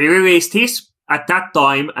 we released this at that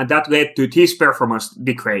time, and that led to this performance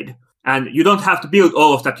degrade. And you don't have to build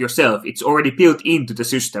all of that yourself. It's already built into the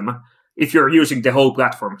system if you're using the whole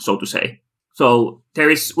platform, so to say. So there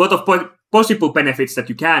is a lot of possible benefits that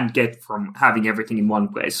you can get from having everything in one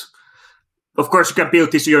place. Of course, you can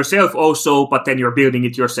build this yourself also, but then you're building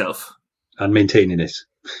it yourself. And maintaining it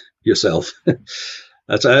yourself.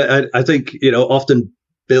 That's, I think, often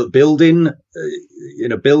building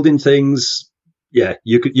things, yeah,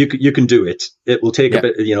 you can do it. It will take a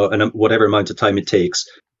bit, and whatever amount of time it takes.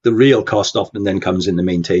 The real cost often then comes in the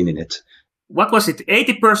maintaining it. What was it?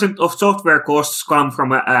 80% of software costs come from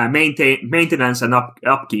maintenance and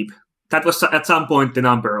upkeep. That was at some point the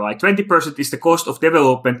number. Like 20% is the cost of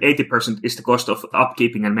development, 80% is the cost of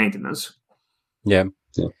upkeeping and maintenance. Yeah.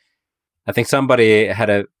 I think somebody had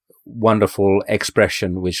a wonderful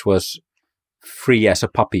expression, which was free as a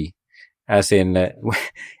puppy. As in,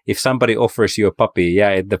 if somebody offers you a puppy,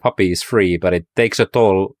 the puppy is free, but it takes a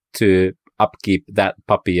toll to upkeep that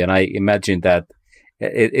puppy. And I imagine that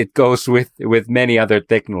it goes with many other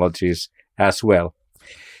technologies as well.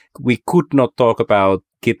 We could not talk about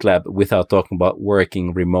GitLab without talking about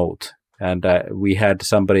working remote. And we had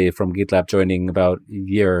somebody from GitLab joining about a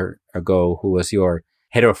year ago who was your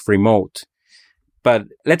head of remote. But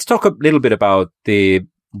let's talk a little bit about the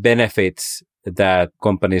benefits that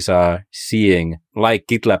companies are seeing, like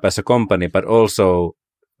GitLab as a company, but also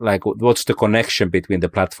like what's the connection between the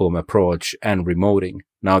platform approach and remoting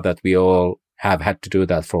now that we all have had to do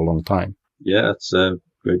that for a long time? Yeah, it's a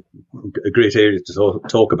great area to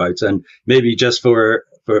talk about. And maybe just for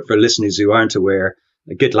listeners who aren't aware,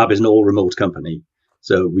 GitLab is an all remote company.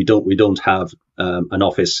 So we don't have an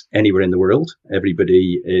office anywhere in the world.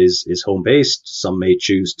 Everybody is home based. Some may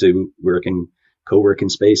choose to work in co-working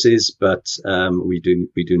spaces, but we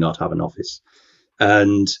do not have an office.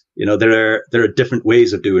 And there are different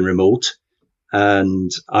ways of doing remote,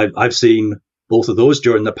 and I've seen both of those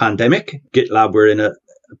during the pandemic. GitLab were in a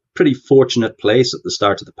pretty fortunate place at the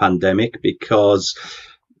start of the pandemic because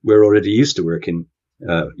we're already used to working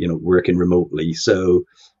remotely. So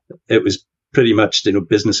it was pretty much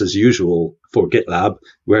business as usual for GitLab.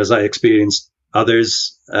 Whereas I experienced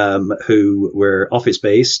others who were office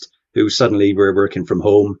based, who suddenly were working from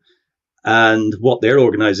home. And what their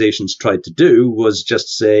organizations tried to do was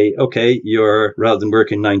just say, okay, rather than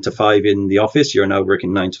working 9 to 5 in the office, you're now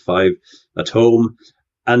working 9 to 5 at home.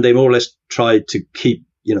 And they more or less tried to keep,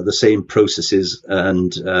 the same processes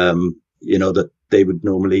and, that they would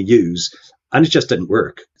normally use. And it just didn't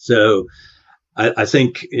work. So I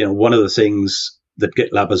think, one of the things that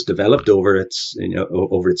GitLab has developed over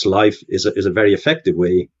its life is a very effective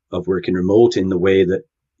way of working remote in the way that,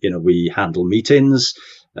 we handle meetings.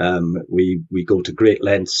 We go to great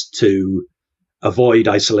lengths to avoid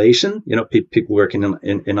isolation, people working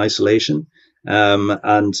in isolation.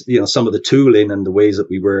 And some of the tooling and the ways that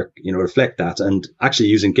we work, reflect that. And actually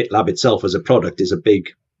using GitLab itself as a product is a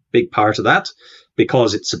big part of that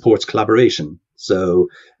because it supports collaboration. So,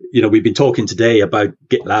 we've been talking today about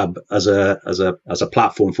GitLab as a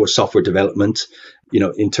platform for software development.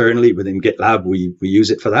 Internally within GitLab, we use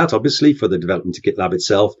it for that, obviously, for the development of GitLab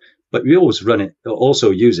itself. But we always also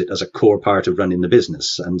use it as a core part of running the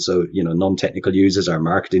business. And so, non-technical users, our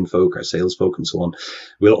marketing folk, our sales folk, and so on,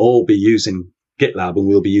 will all be using GitLab, and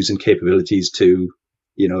we'll be using capabilities to,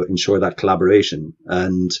 ensure that collaboration.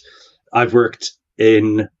 And I've worked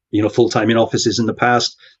in, full-time in offices in the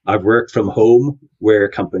past. I've worked from home where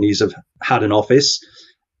companies have had an office.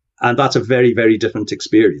 And that's a very, very different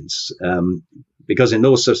experience. Because in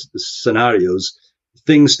those scenarios,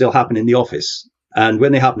 things still happen in the office. And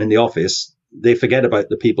when they happen in the office, they forget about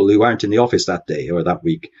the people who aren't in the office that day or that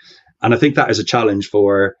week. And I think that is a challenge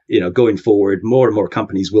for, going forward. More and more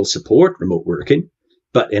companies will support remote working,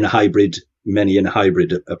 but many in a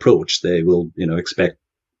hybrid approach. They will, expect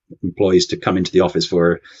employees to come into the office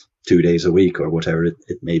for 2 days a week or whatever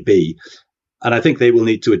it may be. And I think they will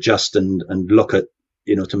need to adjust and look at,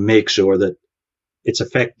 to make sure that it's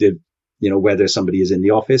effective, whether somebody is in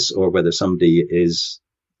the office or whether somebody is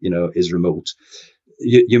remote.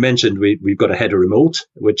 You mentioned we've got a head of remote,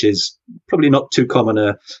 which is probably not too common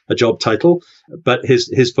a job title, but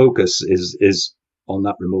his focus is on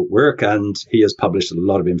that remote work, and he has published a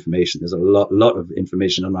lot of information. There's a lot of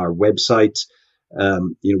information on our website.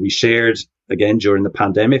 We shared again during the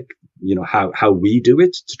pandemic, how we do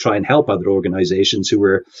it to try and help other organizations who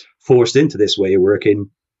were forced into this way of working,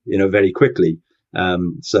 very quickly.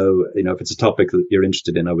 So, if it's a topic that you're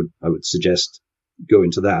interested in, I would suggest go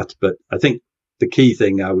into that. But I think the key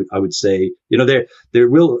thing I would say, there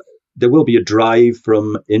will be a drive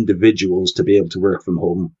from individuals to be able to work from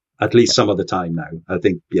home at least some of the time now. I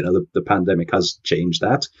think, the pandemic has changed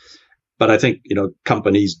that. But I think,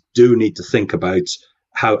 companies do need to think about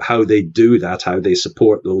how they do that, how they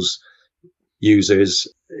support those users,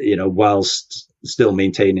 whilst still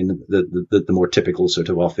maintaining the more typical sort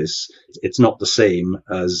of office. It's not the same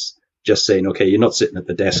as just saying, okay, you're not sitting at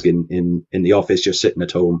the desk in the office, you're sitting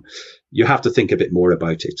at home. You have to think a bit more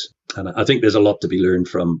about it. And I think there's a lot to be learned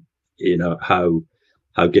from, how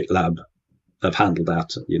GitLab have handled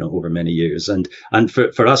that, over many years. And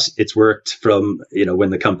for us, it's worked from,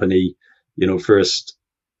 when the company, first,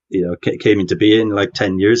 came into being like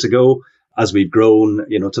 10 years ago, as we've grown,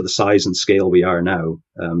 to the size and scale we are now,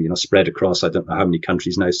 spread across, I don't know how many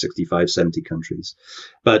countries now, 65, 70 countries.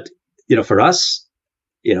 But, for us,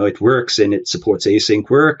 it works and it supports async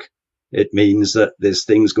work. It means that there's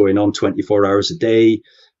things going on 24 hours a day.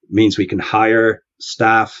 means we can hire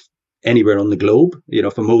staff anywhere on the globe.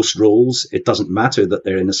 For most roles, it doesn't matter that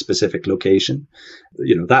they're in a specific location.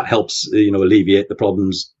 That helps, alleviate the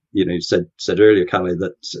problems. You said earlier, Kalle,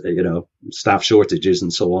 that, staff shortages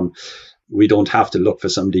and so on. We don't have to look for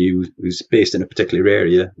somebody who's based in a particular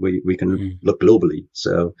area. We can look globally.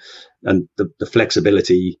 So, and the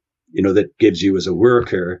flexibility, that gives you as a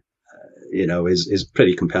worker, is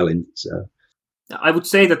pretty compelling. So, I would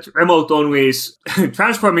say that remote only is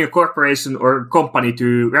transforming a corporation or company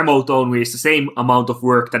to remote only is the same amount of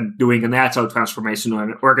work than doing an agile transformation or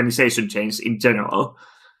an organization change in general.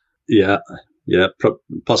 Yeah,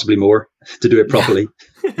 possibly more to do it properly.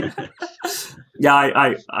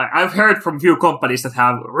 Yeah, I've heard from few companies that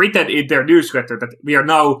have written in their newsletter that we are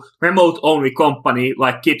now remote-only company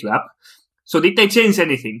like GitLab. So did they change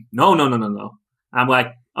anything? No. I'm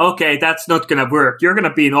like, okay, that's not going to work. You're going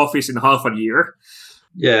to be in office in half a year.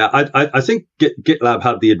 Yeah, I think GitLab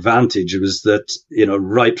had the advantage. It was that,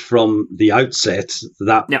 right from the outset,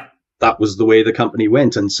 that was the way the company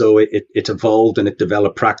went. And so it evolved and it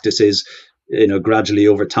developed practices, gradually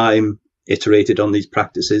over time, iterated on these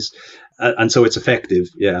practices. And so it's effective.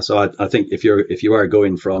 Yeah. So I think if you are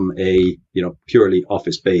going from a, purely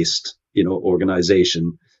office-based,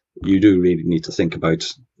 organization, you do really need to think about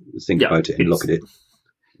it and look at it.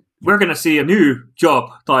 We're going to see a new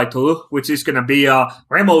job title, which is going to be a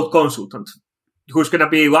remote consultant, who's going to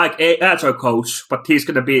be like an agile coach, but he's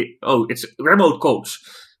going to be, it's remote coach,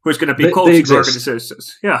 who's going to be coaching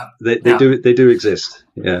organizations. Yeah. They do exist.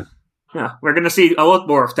 Yeah. Yeah. We're going to see a lot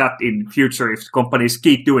more of that in future if companies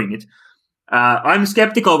keep doing it. I'm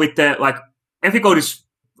skeptical with Efficode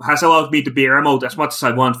has allowed me to be remote as much as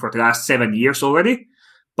I want for the last 7 years already,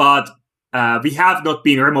 but we have not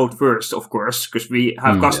been remote first, of course, because we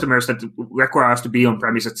have customers that require us to be on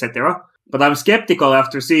premise, etc. But I'm skeptical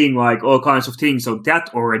after seeing all kinds of things on that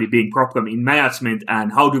already being problem in management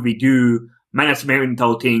and how do we do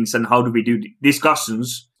managemental things and how do we do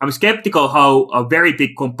discussions. I'm skeptical how a very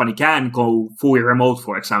big company can go fully remote,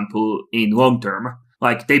 for example, in long term.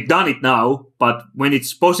 They've done it now, but when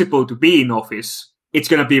it's possible to be in office, it's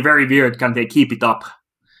going to be very weird. Can they keep it up?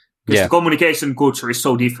 Because the communication culture is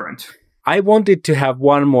so different. I wanted to have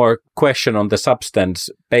one more question on the substance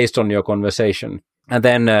based on your conversation. And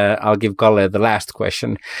then I'll give Kalle the last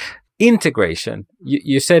question. Integration.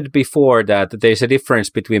 You said before that there's a difference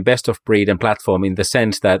between best of breed and platform in the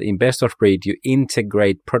sense that in best of breed, you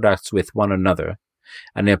integrate products with one another.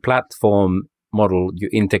 And in a platform model, you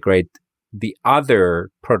integrate the other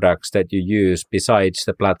products that you use besides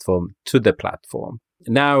the platform to the platform.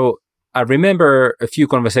 Now, I remember a few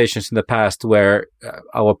conversations in the past where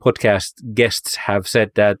our podcast guests have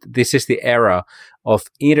said that this is the era of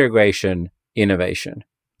integration innovation.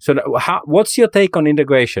 So what's your take on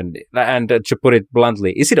integration? And to put it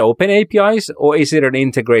bluntly, is it open APIs or is it an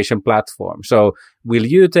integration platform? So will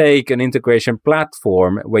you take an integration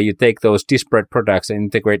platform where you take those disparate products and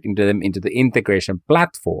integrate them into the integration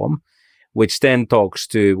platform, which then talks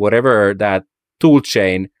to whatever that tool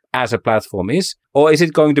chain as a platform is? Or is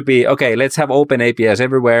it going to be, okay, let's have open APIs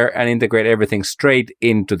everywhere and integrate everything straight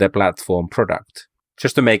into the platform product,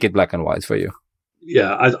 just to make it black and white for you?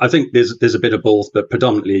 Yeah, I think there's a bit of both, but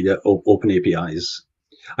predominantly open APIs.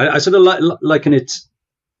 I sort of liken it,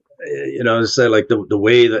 say the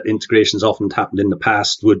way that integrations often happened in the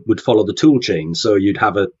past would follow the tool chain. So you'd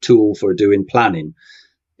have a tool for doing planning.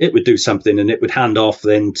 It would do something and it would hand off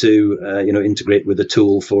then to, integrate with a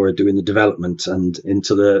tool for doing the development and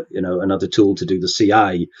into the, another tool to do the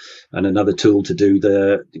CI and another tool to do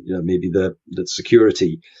the, maybe the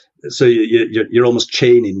security. So you're almost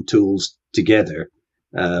chaining tools together.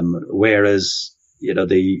 Whereas,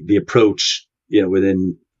 the approach,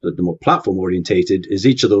 within the more platform orientated is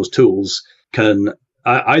each of those tools can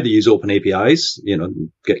either use open APIs,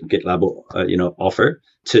 GitLab, offer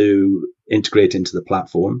to integrate into the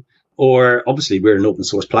platform, or obviously we're an open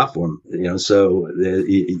source platform, so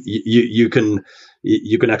you can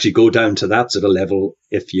actually go down to that sort of level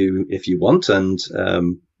if you want, and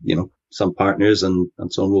some partners and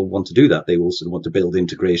so on will want to do that. They also want to build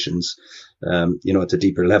integrations, at a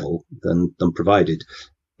deeper level than provided.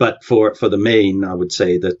 But for the main, I would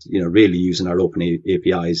say that really using our open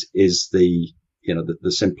APIs is the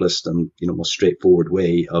simplest and most straightforward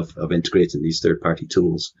way of integrating these third-party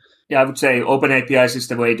tools. Yeah, I would say open APIs is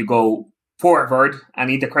the way to go forward, and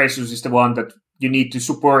integrations is the one that you need to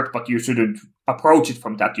support, but you shouldn't approach it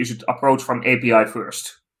from that. You should approach from API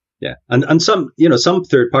first. Yeah. And some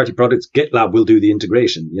third-party products, GitLab will do the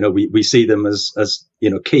integration. We see them as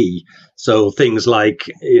key. So things like,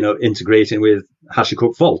 integrating with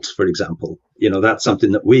HashiCorp Vault, for example, that's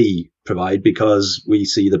something that we provide because we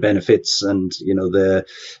see the benefits and, the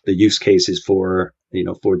use cases for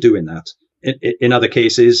doing that. In other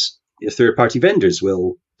cases, third-party vendors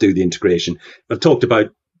will do the integration. I've talked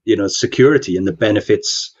about, security and the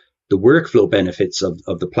benefits, the workflow benefits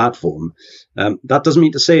of the platform. That doesn't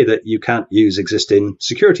mean to say that you can't use existing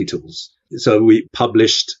security tools. So we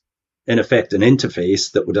published, in effect, an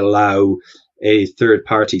interface that would allow a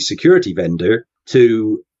third-party security vendor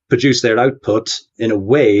to produce their output in a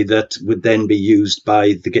way that would then be used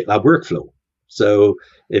by the GitLab workflow. So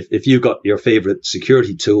if you've got your favorite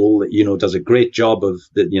security tool that, does a great job of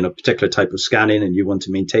the, particular type of scanning and you want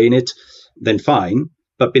to maintain it, then fine.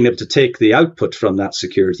 But being able to take the output from that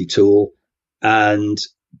security tool and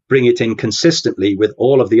bring it in consistently with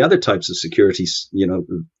all of the other types of security,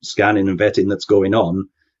 scanning and vetting that's going on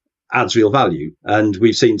adds real value. And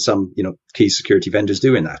we've seen some, key security vendors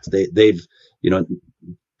doing that. They've,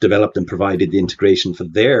 developed and provided the integration for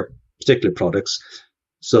their particular products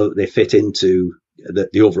so that they fit into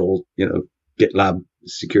the overall, GitLab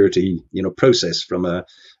security, process from a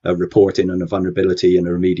reporting and a vulnerability and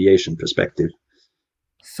a remediation perspective.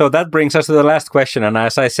 So that brings us to the last question. And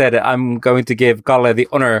as I said, I'm going to give Kalle the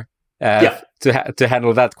honor to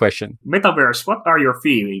handle that question. Metaverse, what are your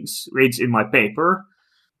feelings? Reads in my paper.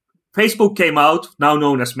 Facebook came out, now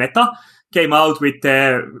known as Meta, came out with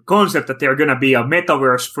the concept that they're going to be a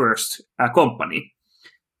metaverse first company.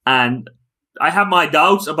 And I have my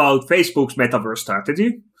doubts about Facebook's metaverse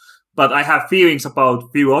strategy, but I have feelings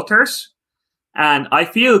about few others. And I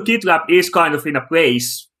feel GitLab is kind of in a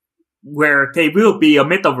place where they will be a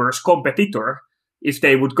metaverse competitor if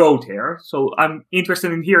they would go there. So I'm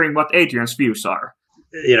interested in hearing what Adrian's views are.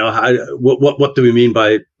 What do we mean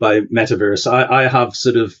by metaverse? I have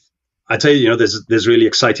I tell you, there's really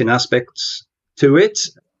exciting aspects to it,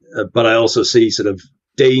 but I also see sort of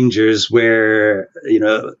dangers where,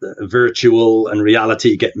 virtual and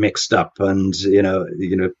reality get mixed up and,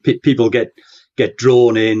 people get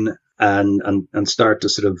drawn in and start to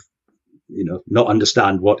sort of, not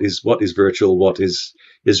understand what is virtual, what is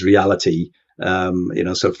reality.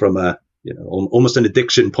 So from a, almost an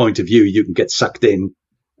addiction point of view, you can get sucked in,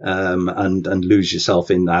 and lose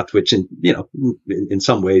yourself in that, which in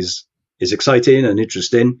some ways is exciting and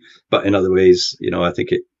interesting, but in other ways, I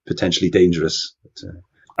think it potentially dangerous.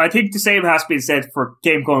 I think the same has been said for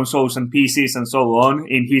game consoles and PCs and so on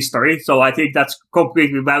in history. So I think that's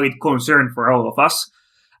completely valid concern for all of us.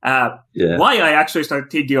 Why I actually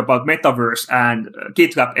started thinking about Metaverse and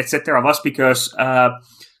GitLab, etc., was because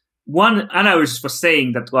one analyst was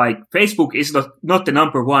saying that Facebook is not the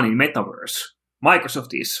number one in Metaverse.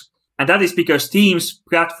 Microsoft is. And that is because Teams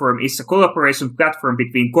platform is a collaboration platform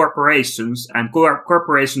between corporations and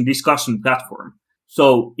corporation discussion platform.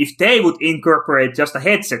 So if they would incorporate just a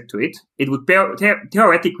headset to it, it would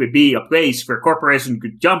theoretically be a place where corporations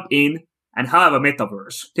could jump in and have a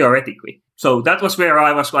metaverse, theoretically. So that was where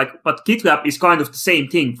I was like, but GitLab is kind of the same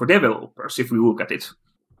thing for developers if we look at it.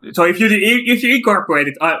 So if you incorporate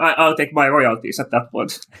it, I'll take my royalties at that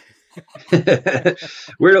point.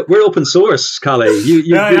 we're open source, Kalle.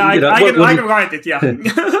 I can write it. Yeah.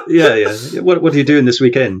 yeah. What are you doing this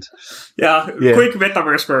weekend? Yeah. Quick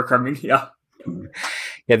metaverse programming. Yeah.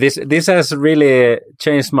 Yeah. This has really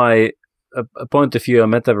changed my point of view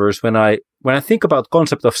on metaverse. When I think about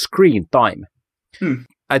concept of screen time,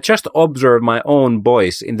 I just observe my own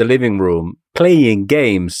boys in the living room playing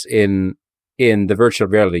games in the virtual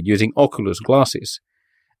reality using Oculus glasses.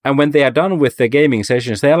 And when they are done with the gaming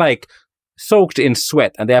sessions, they are soaked in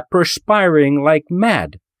sweat and they are perspiring like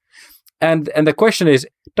mad. And the question is,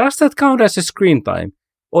 does that count as a screen time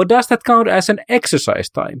or does that count as an exercise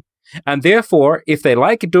time? And therefore, if they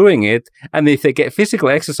like doing it and if they get physical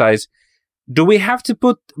exercise, do we have to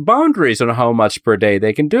put boundaries on how much per day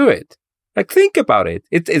they can do it? Think about it.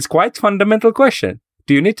 It's quite fundamental question.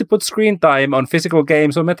 Do you need to put screen time on physical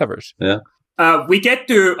games or metaverse? Yeah. We get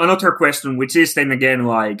to another question, which is then again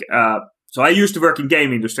so I used to work in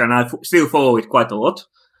game industry and I still follow it quite a lot,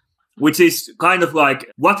 which is kind of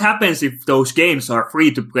what happens if those games are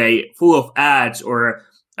free to play, full of ads or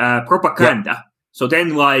propaganda? Yeah. So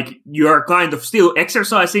then you are kind of still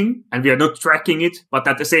exercising and we are not tracking it, but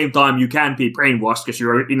at the same time you can be brainwashed because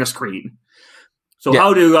you're in a screen. So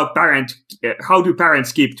how do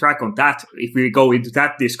parents keep track on that if we go into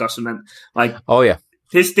that discussion and oh yeah.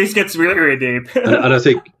 This gets really, really deep. and I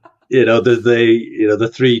think,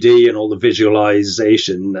 the 3D and all the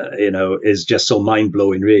visualization, is just so mind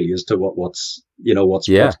blowing, really, as to what's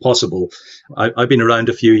possible. I've been around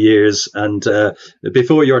a few years, and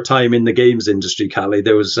before your time in the games industry, Callie,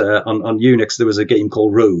 there was on Unix there was a game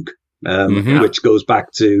called Rogue, which goes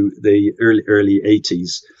back to the early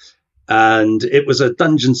 80s. And it was a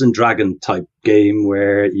Dungeons and Dragons type game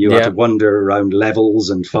where you had to wander around levels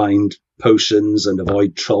and find potions and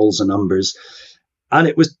avoid trolls and umbers. And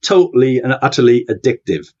it was totally and utterly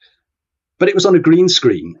addictive. But it was on a green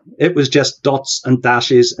screen. It was just dots and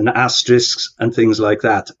dashes and asterisks and things like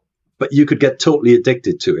that. But you could get totally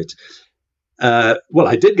addicted to it. I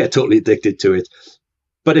did get totally addicted to it.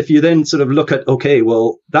 But if you then sort of look at, okay,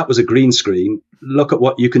 well, that was a green screen. Look at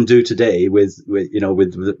what you can do today with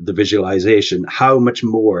the visualization, how much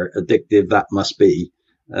more addictive that must be.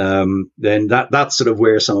 Then that's sort of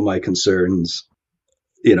where some of my concerns,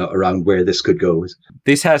 around where this could go.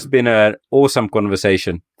 This has been an awesome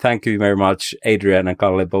conversation. Thank you very much, Adrian and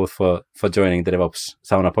Kalle, both for joining the DevOps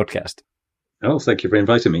Sauna podcast. Oh, thank you for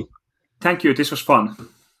inviting me. Thank you. This was fun.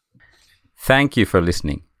 Thank you for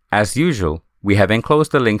listening. As usual, we have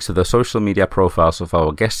enclosed the links to the social media profiles of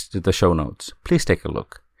our guests to the show notes. Please take a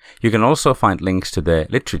look. You can also find links to the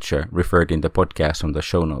literature referred in the podcast on the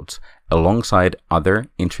show notes, alongside other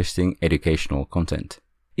interesting educational content.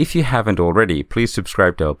 If you haven't already, please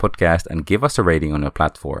subscribe to our podcast and give us a rating on your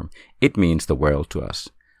platform. It means the world to us.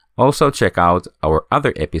 Also check out our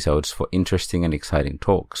other episodes for interesting and exciting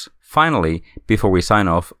talks. Finally, before we sign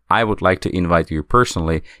off, I would like to invite you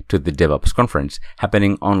personally to the DevOps conference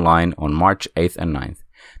happening online on March 8th and 9th.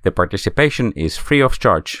 The participation is free of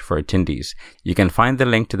charge for attendees. You can find the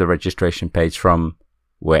link to the registration page from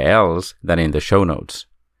where else than in the show notes.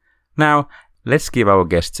 Now, let's give our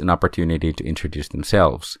guests an opportunity to introduce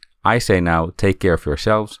themselves. I say now, take care of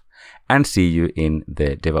yourselves and see you in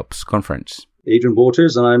the DevOps conference. Adrian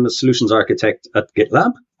Waters, and I'm a solutions architect at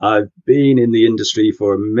GitLab. I've been in the industry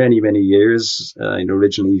for many, many years,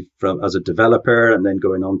 originally as a developer and then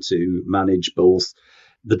going on to manage both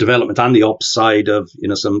the development and the ops side of,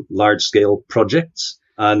 some large scale projects.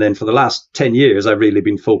 And then for the last 10 years, I've really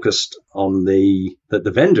been focused on the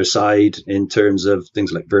vendor side in terms of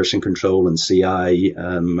things like version control and CI,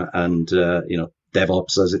 and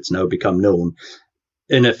DevOps as it's now become known.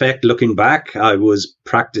 In effect, looking back, I was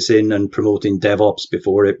practicing and promoting DevOps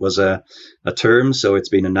before it was a term. So it's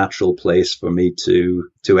been a natural place for me to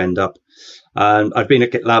end up. And I've been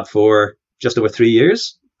at GitLab for just over 3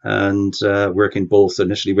 years and working both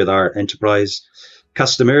initially with our enterprise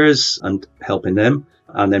customers and helping them.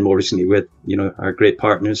 And then more recently with, our great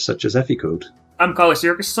partners such as Efficode. I'm Kalle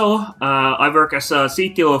Sirkesalo. I work as a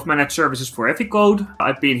CTO of Managed Services for Efficode.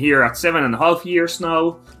 I've been here at 7.5 years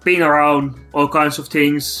now. Been around all kinds of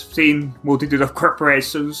things, seen multitude of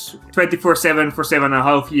corporations, 24/7 for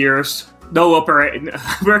 7.5 years.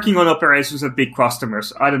 Working on operations at big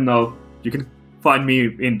customers. I don't know. You can find me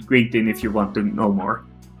in LinkedIn if you want to know more.